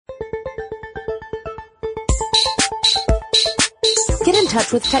Get in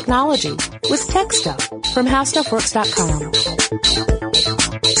touch with technology with Tech Stuff from HowStuffWorks.com.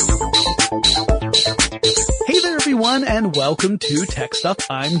 Hey there, everyone, and welcome to Tech Stuff.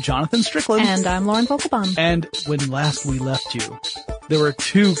 I'm Jonathan Strickland. And I'm Lauren Vogelbaum. And when last we left you, there were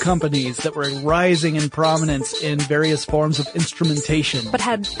two companies that were rising in prominence in various forms of instrumentation. But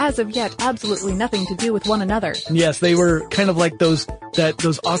had, as of yet, absolutely nothing to do with one another. Yes, they were kind of like those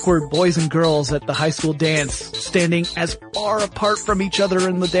awkward boys and girls at the high school dance, standing as far apart from each other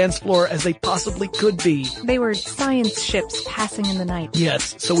in the dance floor as they possibly could be. They were science ships passing in the night.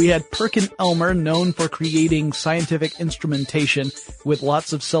 Yes, so we had PerkinElmer, known for creating scientific instrumentation with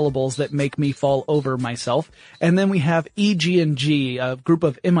lots of syllables that make me fall over myself. And then we have EG&G, a group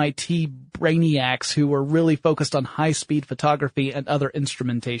of MIT brainiacs who were really focused on high-speed photography and other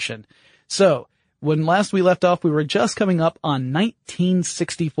instrumentation. So, when last we left off, we were just coming up on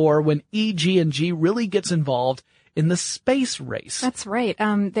 1964 when EG&G really gets involved in the space race. That's right.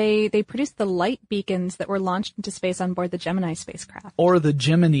 They produced the light beacons that were launched into space on board the Gemini spacecraft. Or the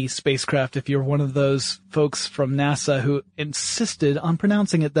Gemini spacecraft, if you're one of those folks from NASA who insisted on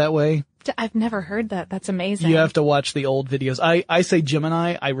pronouncing it that way. I've never heard that. That's amazing. You have to watch the old videos. I say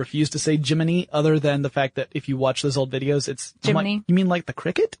Gemini. I refuse to say Jiminy, other than the fact that if you watch those old videos, it's Jiminy. Like, you mean like the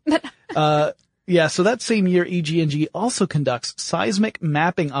cricket? Yeah, so that same year, EG&G also conducts seismic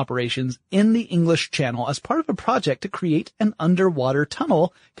mapping operations in the English Channel as part of a project to create an underwater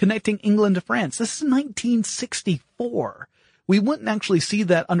tunnel connecting England to France. This is 1964. We wouldn't actually see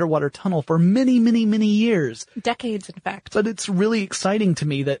that underwater tunnel for many, many, many years. Decades, in fact. But it's really exciting to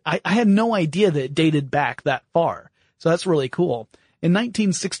me that I had no idea that it dated back that far. So that's really cool. In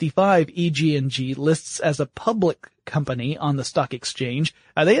 1965, EG&G lists as a public company on the stock exchange.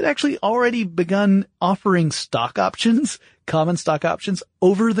 They had actually already begun offering stock options, common stock options,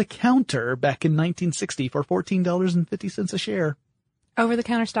 over the counter back in 1960 for $14.50 a share. Over the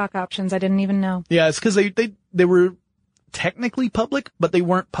counter stock options, I didn't even know. Yeah, it's because they were technically public, but they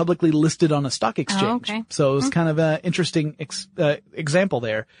weren't publicly listed on a stock exchange. Oh, okay. So it was kind of an interesting example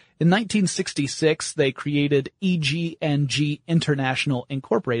there. In 1966, they created EG&G International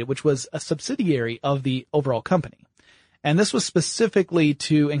Incorporated, which was a subsidiary of the overall company. And this was specifically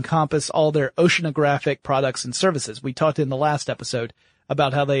to encompass all their oceanographic products and services. We talked in the last episode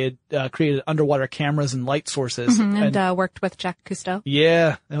about how they had created underwater cameras and light sources. And worked with Jacques Cousteau.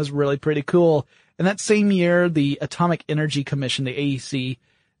 Yeah, that was really pretty cool. And that same year, the Atomic Energy Commission, the AEC,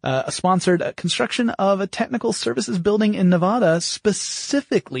 sponsored a construction of a technical services building in Nevada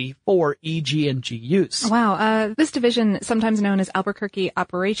specifically for EG&G use. Wow. This division, sometimes known as Albuquerque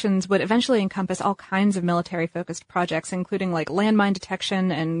Operations, would eventually encompass all kinds of military-focused projects, including like landmine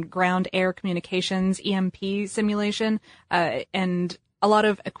detection and ground-air communications, EMP simulation, and a lot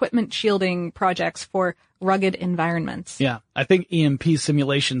of equipment shielding projects for rugged environments. Yeah, I think EMP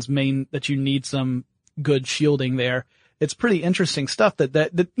simulations mean that you need some good shielding there. It's pretty interesting stuff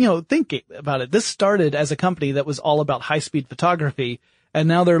that, you know, think about it. This started as a company that was all about high-speed photography, and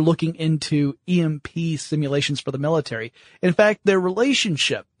now they're looking into EMP simulations for the military. In fact, their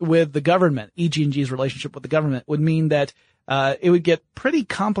relationship with the government, EG&G's relationship with the government, would mean that it would get pretty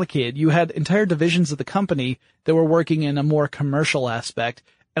complicated. You had entire divisions of the company that were working in a more commercial aspect,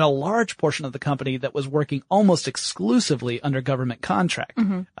 and a large portion of the company that was working almost exclusively under government contract.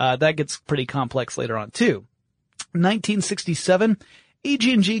 That gets pretty complex later on too. 1967,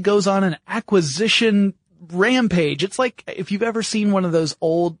 EG&G goes on an acquisition rampage. It's like if you've ever seen one of those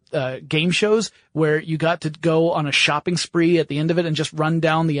old game shows where you got to go on a shopping spree at the end of it and just run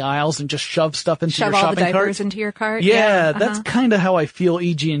down the aisles and just shove stuff into your shopping cart. Shove all the diapers into your cart. Yeah, that's kind of how I feel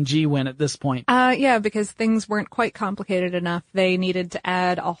EG&G went at this point. Yeah, because things weren't quite complicated enough. They needed to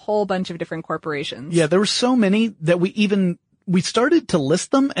add a whole bunch of different corporations. Yeah, there were so many that we started to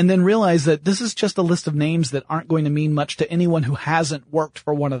list them and then realized that this is just a list of names that aren't going to mean much to anyone who hasn't worked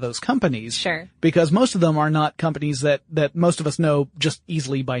for one of those companies. Sure. Because most of them are not companies that most of us know just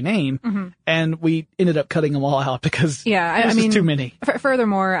easily by name. And we ended up cutting them all out because there's just too many.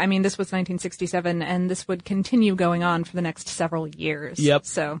 Furthermore, I mean, this was 1967 and this would continue going on for the next several years. Yep.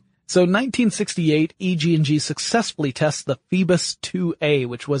 So 1968, EG&G successfully tests the Phoebus 2A,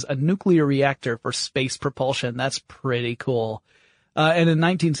 which was a nuclear reactor for space propulsion. That's pretty cool. And in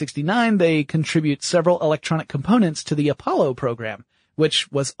 1969, they contribute several electronic components to the Apollo program,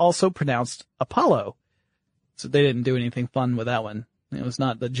 which was also pronounced Apollo. So they didn't do anything fun with that one. It was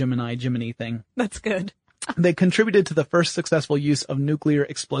not the Gemini thing. That's good. They contributed to the first successful use of nuclear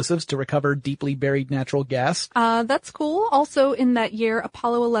explosives to recover deeply buried natural gas. That's cool. Also in that year,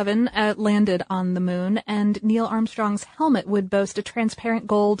 Apollo 11 landed on the moon, and Neil Armstrong's helmet would boast a transparent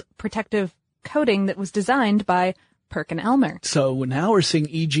gold protective coating that was designed by PerkinElmer. So now we're seeing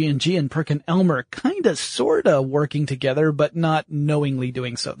EG&G and PerkinElmer kind of sort of working together, but not knowingly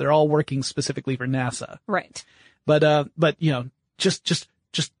doing so. They're all working specifically for NASA. Right. But just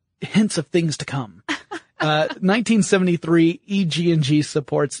hints of things to come. 1973, EG&G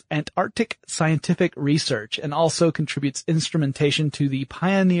supports Antarctic scientific research and also contributes instrumentation to the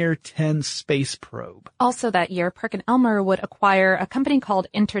Pioneer 10 space probe. Also that year, PerkinElmer would acquire a company called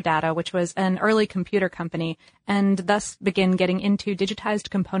Interdata, which was an early computer company, and thus begin getting into digitized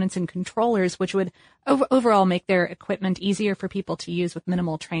components and controllers, which would overall make their equipment easier for people to use with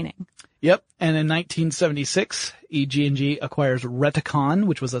minimal training. Yep. And in 1976, EG&G acquires Reticon,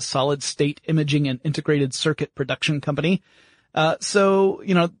 which was a solid-state imaging and integrated circuit production company. So,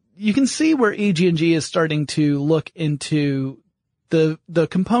 you can see where EG&G is starting to look into the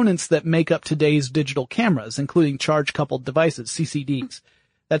components that make up today's digital cameras, including charge-coupled devices, CCDs.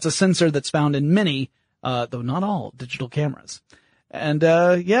 That's a sensor that's found in many, though not all, digital cameras. And,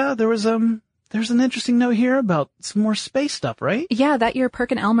 there's an interesting note here about some more space stuff, right? Yeah, that year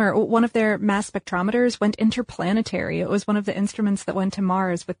PerkinElmer, one of their mass spectrometers went interplanetary. It was one of the instruments that went to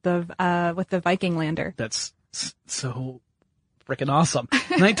Mars with the Viking lander. That's so freaking awesome.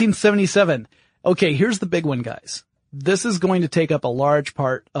 1977. Okay, here's the big one, guys. This is going to take up a large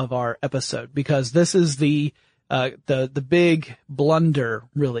part of our episode because this is the big blunder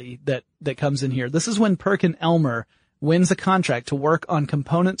really that comes in here. This is when PerkinElmer wins a contract to work on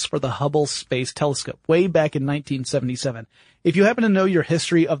components for the Hubble Space Telescope way back in 1977. If you happen to know your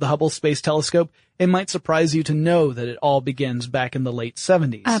history of the Hubble Space Telescope, it might surprise you to know that it all begins back in the late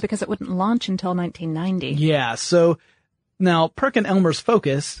 70s. Because it wouldn't launch until 1990. Yeah, so now PerkinElmer's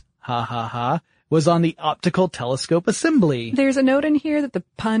focus, was on the optical telescope assembly. There's a note in here that the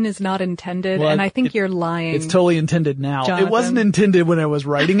pun is not intended, and I think you're lying. It's totally intended now. Jonathan. It wasn't intended when I was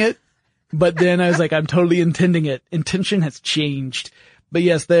writing it. But then I was like, I'm totally intending it. Intention has changed. But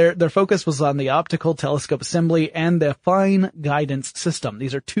yes, their focus was on the optical telescope assembly and the fine guidance system.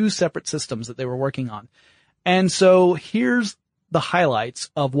 These are two separate systems that they were working on. And so here's the highlights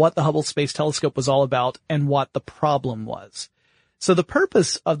of what the Hubble Space Telescope was all about and what the problem was. So the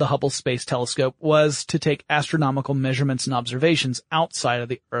purpose of the Hubble Space Telescope was to take astronomical measurements and observations outside of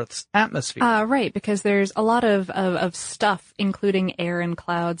the Earth's atmosphere. Right, because there's a lot of stuff, including air and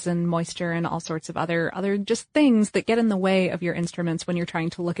clouds and moisture and all sorts of other just things that get in the way of your instruments when you're trying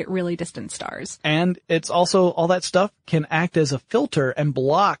to look at really distant stars. And it's also, all that stuff can act as a filter and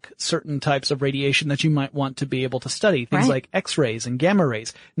block certain types of radiation that you might want to be able to study. Things like X-rays and gamma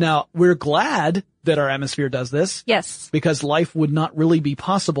rays. Now, we're glad that our atmosphere does this. Yes. Because life would not really be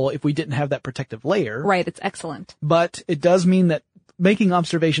possible if we didn't have that protective layer. Right, it's excellent. But it does mean that making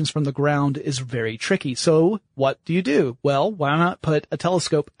observations from the ground is very tricky. So what do? Well, why not put a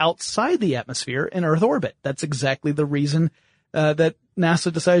telescope outside the atmosphere in Earth orbit? That's exactly the reason that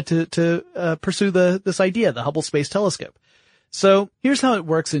NASA decided to pursue this idea, the Hubble Space Telescope. So here's how it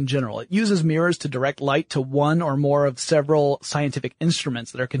works in general. It uses mirrors to direct light to one or more of several scientific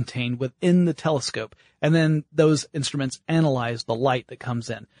instruments that are contained within the telescope. And then those instruments analyze the light that comes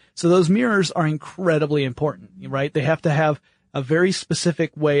in. So those mirrors are incredibly important, right? They have to have a very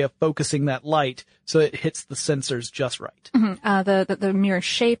specific way of focusing that light so it hits the sensors just right. Mm-hmm. The mirror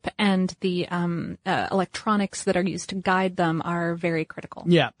shape and the electronics that are used to guide them are very critical.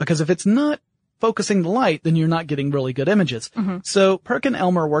 Yeah, because if it's not focusing the light, then you're not getting really good images. Mm-hmm. So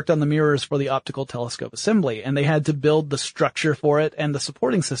PerkinElmer worked on the mirrors for the optical telescope assembly, and they had to build the structure for it and the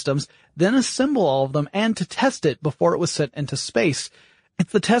supporting systems, then assemble all of them and to test it before it was sent into space.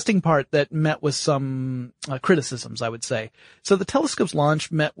 It's the testing part that met with some criticisms, I would say. So the telescope's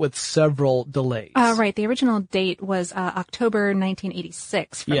launch met with several delays. Right. The original date was October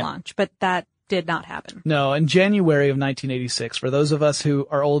 1986 for launch, but that did not happen. No, in January of 1986, for those of us who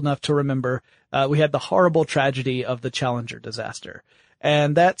are old enough to remember, we had the horrible tragedy of the Challenger disaster.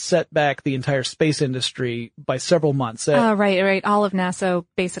 And that set back the entire space industry by several months. Right. All of NASA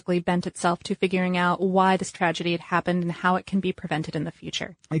basically bent itself to figuring out why this tragedy had happened and how it can be prevented in the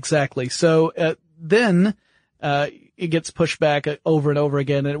future. Exactly. So then it gets pushed back over and over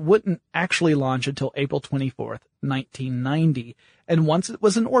again, and it wouldn't actually launch until April 24th, 1990. And once it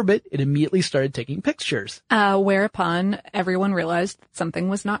was in orbit, it immediately started taking pictures. Whereupon everyone realized that something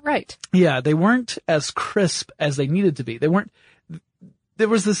was not right. Yeah, they weren't as crisp as they needed to be. There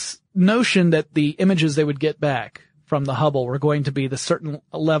was this notion that the images they would get back from the Hubble were going to be the certain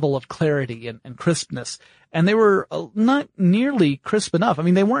level of clarity and crispness. And they were not nearly crisp enough. I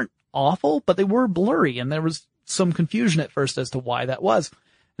mean, they weren't awful, but they were blurry, and there was some confusion at first as to why that was.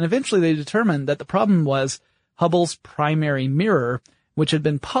 And eventually they determined that the problem was Hubble's primary mirror which had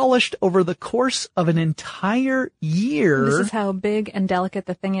been polished over the course of an entire year. This is how big and delicate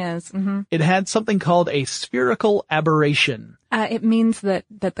the thing is. Mm-hmm. It had something called a spherical aberration. It means that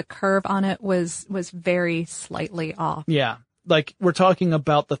the curve on it was very slightly off. Yeah. Like we're talking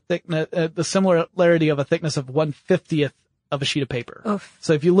about the thickness, the similarity of a thickness of 1/50th of a sheet of paper. Oof.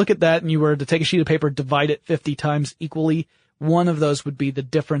 So if you look at that and you were to take a sheet of paper, divide it 50 times equally, one of those would be the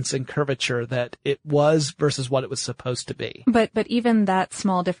difference in curvature that it was versus what it was supposed to be. But even that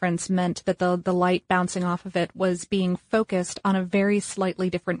small difference meant that the light bouncing off of it was being focused on a very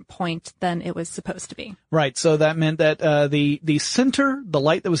slightly different point than it was supposed to be. Right. So that meant that the center, the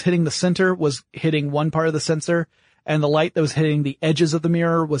light that was hitting the center was hitting one part of the sensor, and the light that was hitting the edges of the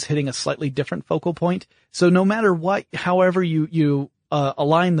mirror was hitting a slightly different focal point. So no matter what, however you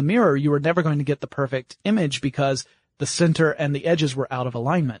align the mirror, you were never going to get the perfect image because the center and the edges were out of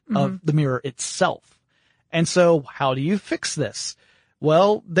alignment of the mirror itself. And so how do you fix this?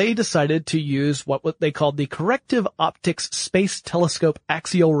 Well, they decided to use what they called the Corrective Optics Space Telescope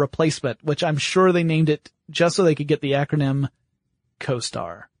Axial Replacement, which I'm sure they named it just so they could get the acronym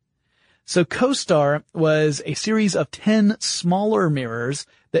COSTAR. So COSTAR was a series of 10 smaller mirrors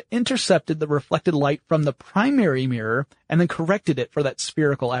that intercepted the reflected light from the primary mirror and then corrected it for that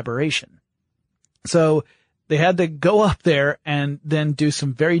spherical aberration. So they had to go up there and then do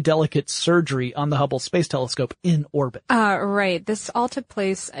some very delicate surgery on the Hubble Space Telescope in orbit. Right. This all took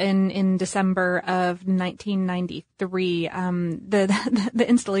place in December of 1993. The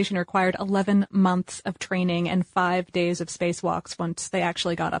installation required 11 months of training and 5 days of spacewalks once they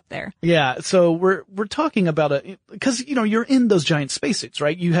actually got up there. Yeah. So we're talking about because, you're in those giant spacesuits,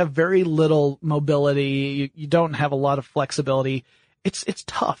 right? You have very little mobility. You don't have a lot of flexibility. It's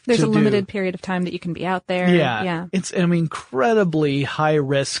tough. There's a limited period of time that you can be out there. Yeah. It's an incredibly high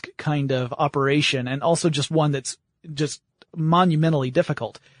risk kind of operation and also just one that's just monumentally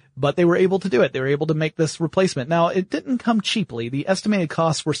difficult. But they were able to do it. They were able to make this replacement. Now, it didn't come cheaply. The estimated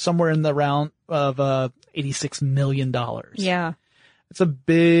costs were somewhere in the round of $86 million. Yeah. It's a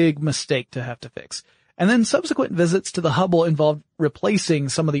big mistake to have to fix. And then subsequent visits to the Hubble involved replacing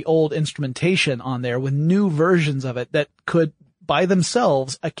some of the old instrumentation on there with new versions of it that could by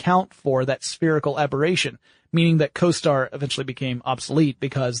themselves account for that spherical aberration, meaning that COSTAR eventually became obsolete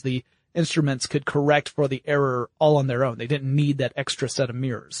because the instruments could correct for the error all on their own. They didn't need that extra set of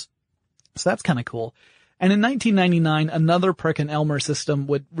mirrors. So that's kind of cool. And in 1999, another PerkinElmer system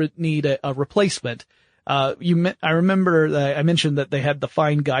would need a replacement. I remember that I mentioned that they had the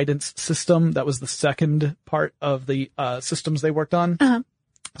fine guidance system. That was the second part of the systems they worked on. Uh-huh.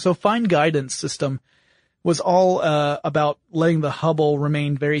 So fine guidance system was all about letting the Hubble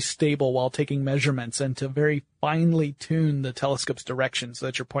remain very stable while taking measurements and to very finely tune the telescope's direction so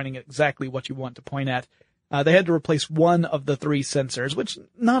that you're pointing at exactly what you want to point at. They had to replace one of the three sensors, which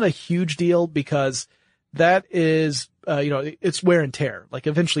not a huge deal because that is, it's wear and tear. Like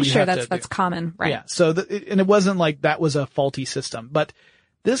eventually you have to. Sure, that's common, right? Yeah. So, and it wasn't like that was a faulty system, but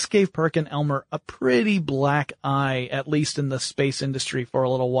this gave PerkinElmer a pretty black eye, at least in the space industry for a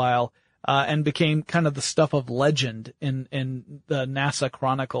little while. And became kind of the stuff of legend in the NASA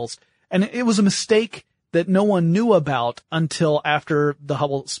chronicles. And it was a mistake that no one knew about until after the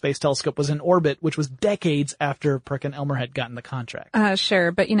Hubble Space Telescope was in orbit, which was decades after PerkinElmer had gotten the contract.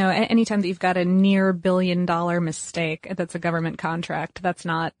 Sure. But, anytime that you've got a near $1 billion mistake that's a government contract, that's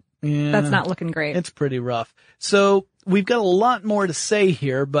not looking great. It's pretty rough. So we've got a lot more to say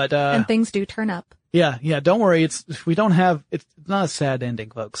here, but, and things do turn up. Yeah. Don't worry. It's not a sad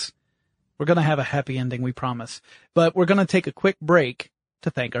ending, folks. We're going to have a happy ending, we promise. But we're going to take a quick break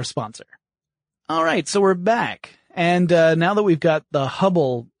to thank our sponsor. All right, so we're back. And now that we've got the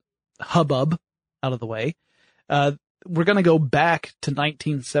Hubble hubbub out of the way, we're going to go back to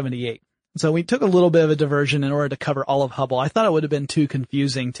 1978. So we took a little bit of a diversion in order to cover all of Hubble. I thought it would have been too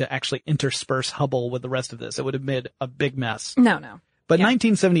confusing to actually intersperse Hubble with the rest of this. It would have made a big mess. No. But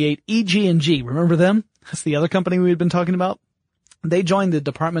 1978, EG&G, remember them? That's the other company we had been talking about. They joined the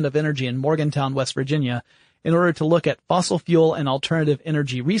Department of Energy in Morgantown, West Virginia, in order to look at fossil fuel and alternative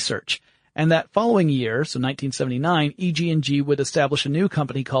energy research. And that following year, so 1979, EG&G would establish a new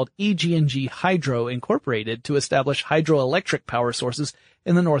company called EG&G Hydro Incorporated to establish hydroelectric power sources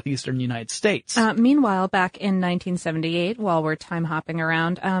in the northeastern United States. Meanwhile, back in 1978, while we're time hopping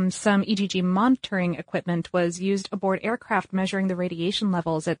around, some EGG monitoring equipment was used aboard aircraft measuring the radiation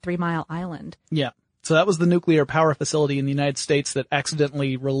levels at 3 Mile Island. Yeah. So that was the nuclear power facility in the United States that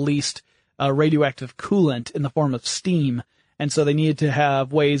accidentally released radioactive coolant in the form of steam. And so they needed to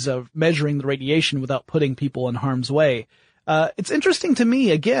have ways of measuring the radiation without putting people in harm's way. It's interesting to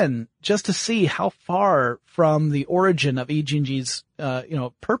me, again, just to see how far from the origin of EG&G's,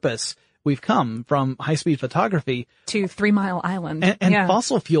 purpose we've come from high-speed photography to 3 Mile Island and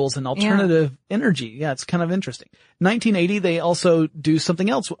fossil fuels and alternative energy. Yeah, it's kind of interesting. 1980, they also do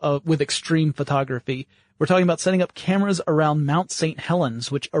something else with extreme photography. We're talking about setting up cameras around Mount St.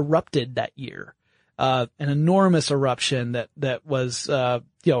 Helens, which erupted that year. An enormous eruption that was,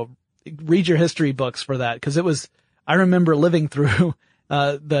 read your history books for that, because I remember living through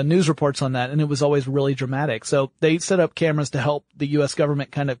the news reports on that, and it was always really dramatic. So they set up cameras to help the U.S.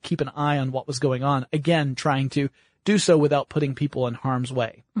 government kind of keep an eye on what was going on, again, trying to do so without putting people in harm's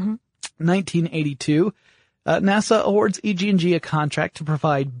way. 1982, NASA awards EG&G a contract to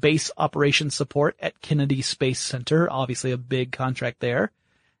provide base operations support at Kennedy Space Center, obviously a big contract there.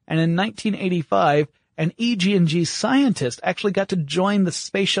 And in 1985, an EG&G scientist actually got to join the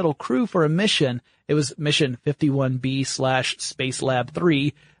space shuttle crew for a mission. It was mission 51B/Space Lab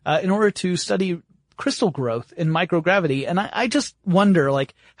 3, in order to study crystal growth in microgravity. And I just wonder,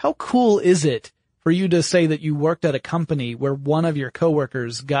 how cool is it for you to say that you worked at a company where one of your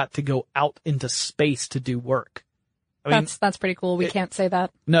coworkers got to go out into space to do work? I mean, that's pretty cool. We can't say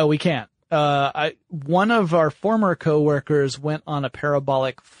that. No, we can't. One of our former coworkers went on a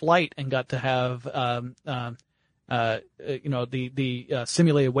parabolic flight and got to have, the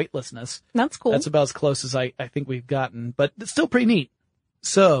simulated weightlessness. That's cool. That's about as close as I think we've gotten, but it's still pretty neat.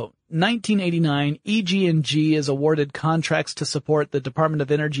 So, 1989, EG&G is awarded contracts to support the Department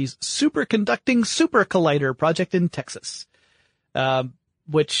of Energy's superconducting super collider project in Texas.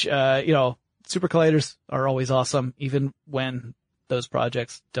 Which, super colliders are always awesome, even when those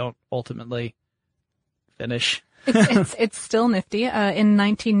projects don't ultimately finish. It's still nifty. In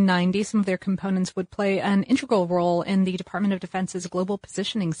 1990, some of their components would play an integral role in the Department of Defense's global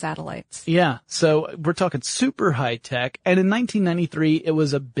positioning satellites. Yeah, so we're talking super high tech. And in 1993, it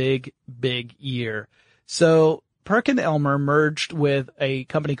was a big, big year. So PerkinElmer merged with a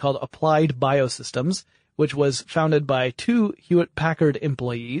company called Applied Biosystems, which was founded by 2 Hewlett-Packard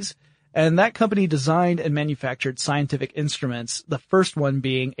employees. And that company designed and manufactured scientific instruments, the first one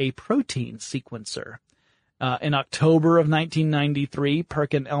being a protein sequencer. In October of 1993,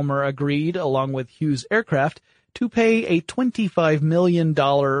 PerkinElmer agreed, along with Hughes Aircraft, to pay a $25 million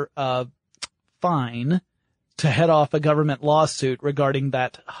fine to head off a government lawsuit regarding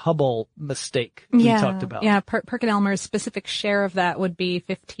that Hubble mistake we talked about. Yeah, PerkinElmer's specific share of that would be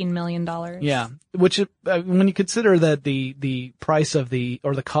 $15 million. Yeah, which, when you consider that the price of the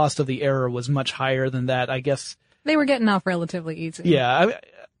cost of the error was much higher than that, I guess they were getting off relatively easy. Yeah,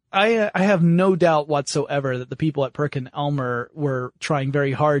 I have no doubt whatsoever that the people at PerkinElmer were trying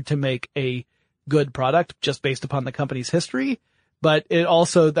very hard to make a good product just based upon the company's history. But it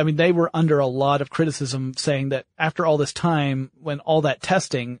also, they were under a lot of criticism saying that after all this time, when all that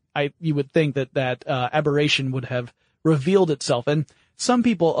testing, you would think that aberration would have revealed itself. And some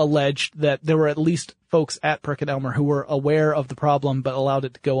people alleged that there were at least folks at PerkinElmer who were aware of the problem but allowed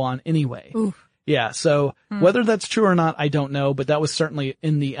it to go on anyway. Oof. Yeah, so whether that's true or not, I don't know, but that was certainly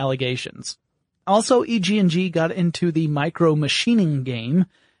in the allegations. Also, EG&G got into the micro machining game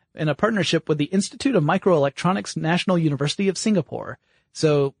in a partnership with the Institute of Microelectronics, National University of Singapore.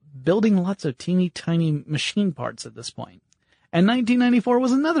 So building lots of teeny tiny machine parts at this point. And 1994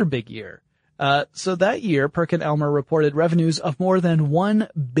 was another big year. So that year, PerkinElmer reported revenues of more than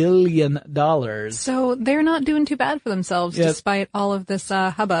 $1 billion. So they're not doing too bad for themselves, despite all of this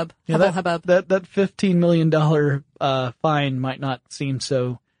hubbub. Hubbub. That $15 million fine might not seem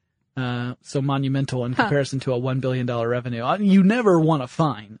so monumental in comparison to a $1 billion revenue. You never want a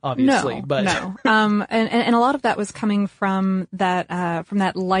fine, obviously, but no. And a lot of that was coming from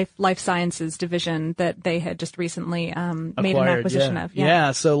that life sciences division that they had just recently made an acquisition of.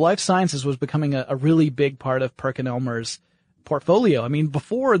 Yeah. So life sciences was becoming a really big part of PerkinElmer's portfolio.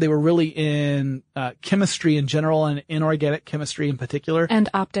 Before they were really in chemistry in general and inorganic chemistry in particular, and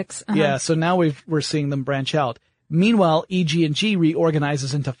optics. Yeah. So now we're seeing them branch out. Meanwhile, EG&G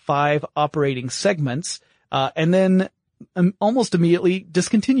reorganizes into 5 operating segments, and then almost immediately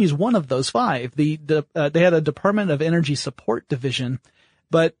discontinues one of those 5. They had a Department of Energy Support division,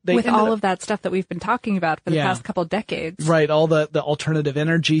 but they with all of that stuff that we've been talking about for the past couple of decades. Right, all the alternative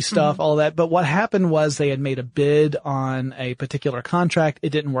energy stuff, all that. But what happened was they had made a bid on a particular contract. It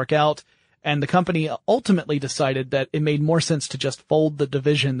didn't work out. And the company ultimately decided that it made more sense to just fold the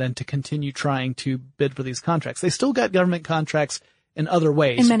division than to continue trying to bid for these contracts. They still got government contracts in other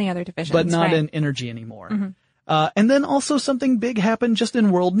ways. In many other divisions. But not in energy anymore. And then also something big happened just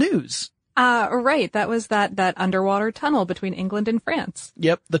in world news. Right. That was that underwater tunnel between England and France.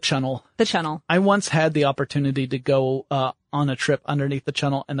 Yep, the Channel. The Channel. I once had the opportunity to go on a trip underneath the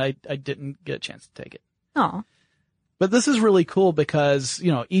Channel, and I didn't get a chance to take it. Oh. But this is really cool because,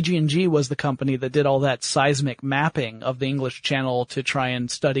 EG&G was the company that did all that seismic mapping of the English Channel to try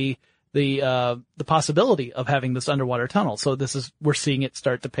and study the possibility of having this underwater tunnel. So we're seeing it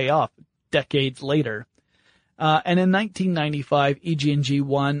start to pay off decades later. And in 1995, EG&G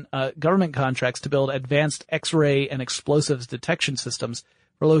won government contracts to build advanced X-ray and explosives detection systems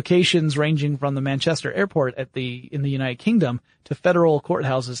for locations ranging from the Manchester Airport in the United Kingdom to federal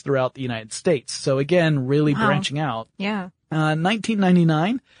courthouses throughout the United States. So again, really branching out. Yeah.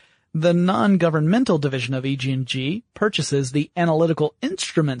 1999, the non-governmental division of EG&G purchases the analytical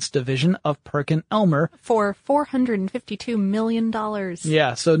instruments division of PerkinElmer for $452 million.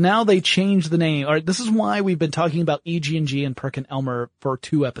 Yeah, so now they changed the name. All right, this is why we've been talking about EG&G and PerkinElmer for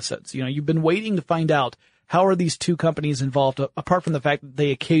 2 episodes. You've been waiting to find out how are these 2 companies involved, apart from the fact that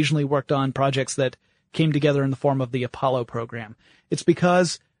they occasionally worked on projects that came together in the form of the Apollo program. It's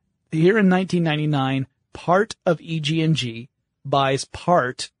because here in 1999, part of EG&G buys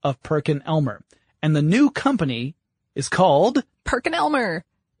part of PerkinElmer. And the new company is called PerkinElmer,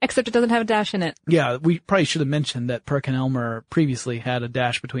 except it doesn't have a dash in it. Yeah, we probably should have mentioned that PerkinElmer previously had a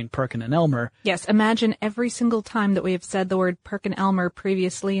dash between Perkin and Elmer. Yes, imagine every single time that we have said the word PerkinElmer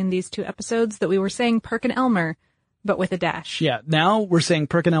previously in these 2 episodes that we were saying PerkinElmer, but with a dash. Yeah, now we're saying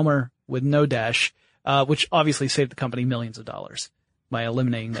PerkinElmer with no dash, which obviously saved the company millions of dollars by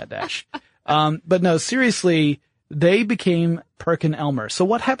eliminating that dash. But no, seriously, they became PerkinElmer. So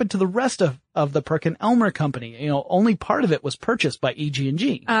what happened to the rest of the PerkinElmer company? Only part of it was purchased by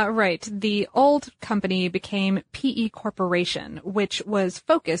EG&G. Right. The old company became PE Corporation, which was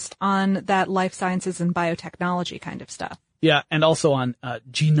focused on that life sciences and biotechnology kind of stuff. Yeah, and also on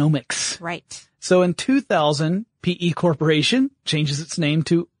genomics. Right. So in 2000, PE Corporation changes its name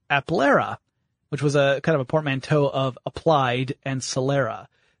to Applera, which was a kind of a portmanteau of Applied and Celera,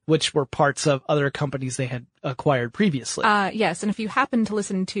 which were parts of other companies they had acquired previously. Yes, and if you happen to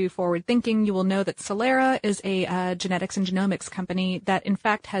listen to Forward Thinking, you will know that Celera is a genetics and genomics company that, in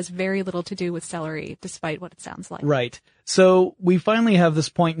fact, has very little to do with celery, despite what it sounds like. Right. So we finally have this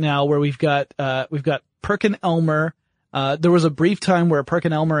point now where we've got PerkinElmer. There was a brief time where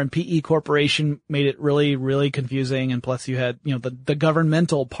PerkinElmer and PE Corporation made it really, really confusing, and plus you had, the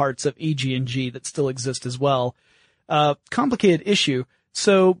governmental parts of EG&G that still exist as well. Complicated issue.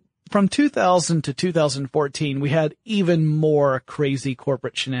 So from 2000 to 2014, we had even more crazy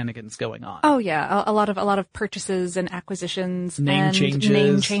corporate shenanigans going on. Oh yeah, a lot of purchases and acquisitions, name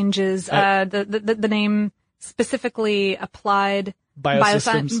changes. The name specifically Applied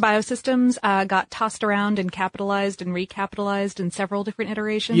Biosystems got tossed around and capitalized and recapitalized in several different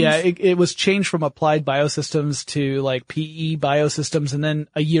iterations. Yeah, it was changed from Applied Biosystems to like PE Biosystems, and then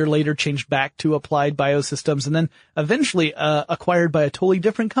a year later changed back to Applied Biosystems, and then eventually acquired by a totally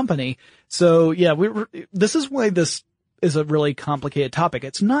different company. So yeah, this is why this is a really complicated topic.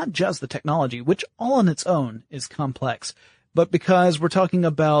 It's not just the technology, which all on its own is complex, but because we're talking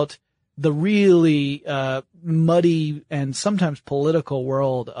about the really muddy and sometimes political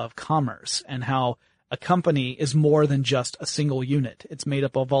world of commerce, and how a company is more than just a single unit. It's made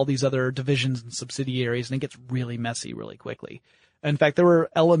up of all these other divisions and subsidiaries, and it gets really messy really quickly. In fact, there were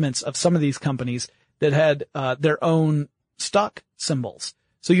elements of some of these companies that had their own stock symbols.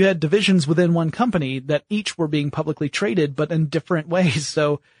 So you had divisions within one company that each were being publicly traded, but in different ways.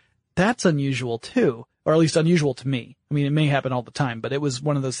 So that's unusual too, or at least unusual to me. I mean, it may happen all the time, but it was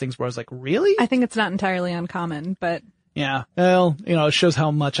one of those things where I was like, really? I think it's not entirely uncommon, but. Yeah. Well, it shows how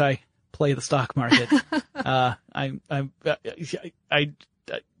much I play the stock market. That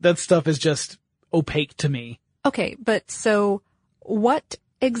stuff is just opaque to me. Okay. But so what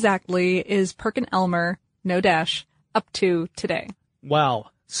exactly is PerkinElmer, no dash, up to today? Wow.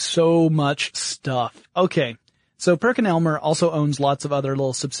 So much stuff. Okay. So PerkinElmer also owns lots of other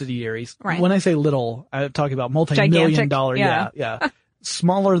little subsidiaries. Right. When I say little, I'm talking about multi-million dollar. Gigantic, Yeah.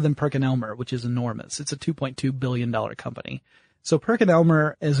 Smaller than PerkinElmer, which is enormous. It's a $2.2 billion company. So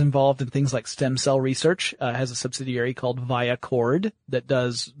PerkinElmer is involved in things like stem cell research, has a subsidiary called ViaCord that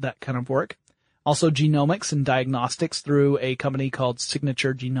does that kind of work. Also genomics and diagnostics through a company called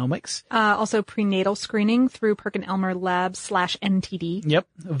Signature Genomics. Also prenatal screening through PerkinElmer Labs/NTD. Yep.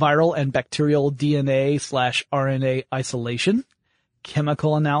 Viral and bacterial DNA/RNA isolation.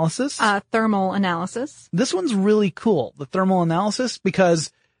 Chemical analysis. Thermal analysis. This one's really cool, the thermal analysis,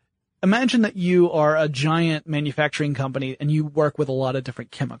 because imagine that you are a giant manufacturing company and you work with a lot of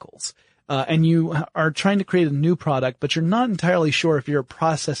different chemicals. and you are trying to create a new product, but you're not entirely sure if your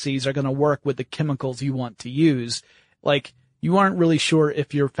processes are going to work with the chemicals you want to use. Like, you aren't really sure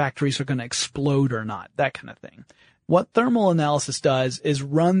if your factories are going to explode or not, that kind of thing. What thermal analysis does is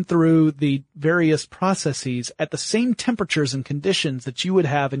run through the various processes at the same temperatures and conditions that you would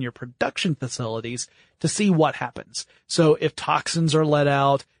have in your production facilities to see what happens. So if toxins are let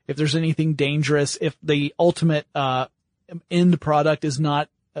out, if there's anything dangerous, if the ultimate end product is not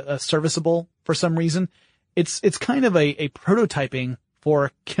serviceable for some reason, it's kind of a prototyping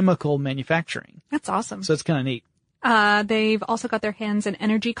for chemical manufacturing. That's awesome. So it's kind of neat. They've also got their hands in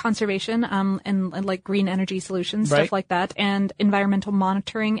energy conservation, and like green energy solutions, stuff like that, and environmental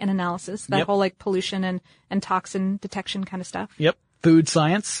monitoring and analysis, that whole like pollution and toxin detection kind of stuff. Yep. Food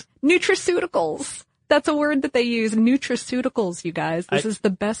science. Nutraceuticals. That's a word that they use. Nutraceuticals, you guys. This is the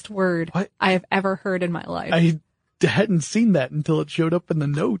best word I have ever heard in my life. I hadn't seen that until it showed up in the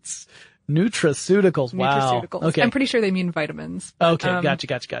notes. Nutraceuticals. Wow. Nutraceuticals. Okay. I'm pretty sure they mean vitamins. Okay.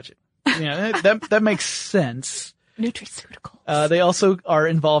 Gotcha. Yeah, that makes sense. Nutraceuticals. They also are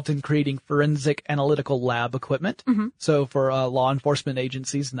involved in creating forensic analytical lab equipment. Mm-hmm. So for law enforcement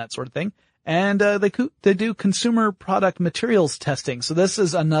agencies and that sort of thing. And they do consumer product materials testing. So this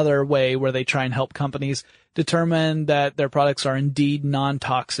is another way where they try and help companies determine that their products are indeed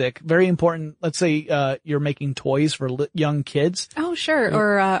non-toxic. Very important. Let's say you're making toys for young kids. Oh, sure.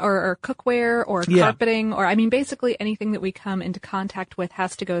 Or cookware or carpeting, or I mean basically anything that we come into contact with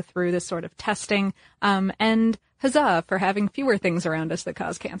has to go through this sort of testing. And huzzah for having fewer things around us that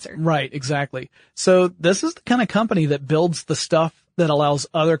cause cancer. Right, exactly. So this is the kind of company that builds the stuff that allows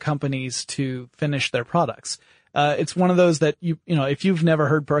other companies to finish their products. It's one of those that you know, if you've never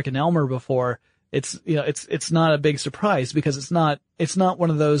heard PerkinElmer before, it's not a big surprise because it's not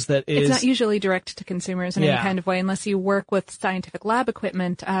one of those that is. It's not usually direct to consumers in any kind of way unless you work with scientific lab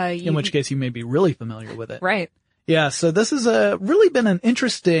equipment. In which case you may be really familiar with it. Right. Yeah, so this has really been an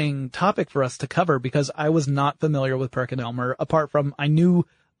interesting topic for us to cover because I was not familiar with PerkinElmer, apart from I knew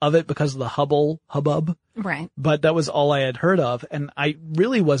of it because of the hubbub. Right. But that was all I had heard of, and I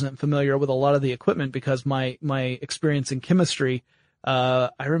really wasn't familiar with a lot of the equipment because my experience in chemistry, I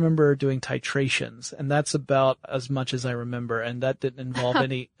remember doing titrations, and that's about as much as I remember, and that didn't involve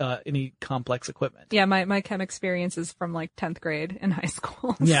any complex equipment. Yeah, my chem experience is from like 10th grade in high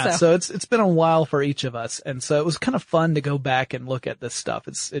school. Yeah, so it's been a while for each of us, and so it was kind of fun to go back and look at this stuff.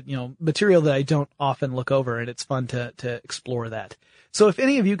 It's material that I don't often look over, and it's fun to explore that. So if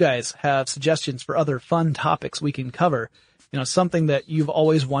any of you guys have suggestions for other fun topics we can cover, something that you've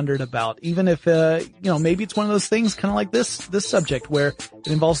always wondered about, even if, maybe it's one of those things kind of like this subject where it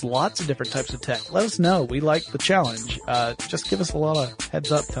involves lots of different types of tech. Let us know. We like the challenge. Just give us a lot of heads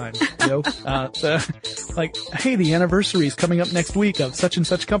up time, like, hey, the anniversary is coming up next week of such and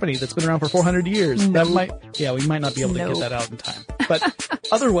such company that's been around for 400 years. No. We might not be able to get that out in time. But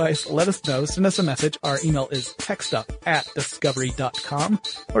otherwise, let us know. Send us a message. Our email is techstuff@discovery.com,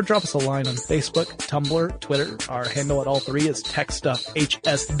 or drop us a line on Facebook, Tumblr, Twitter. Our handle at all three is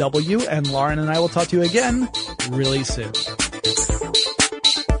TechStuffHSW, and Lauren and I will talk to you again really soon.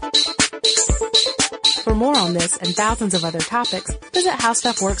 For more on this and thousands of other topics, visit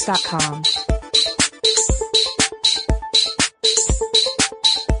HowStuffWorks.com.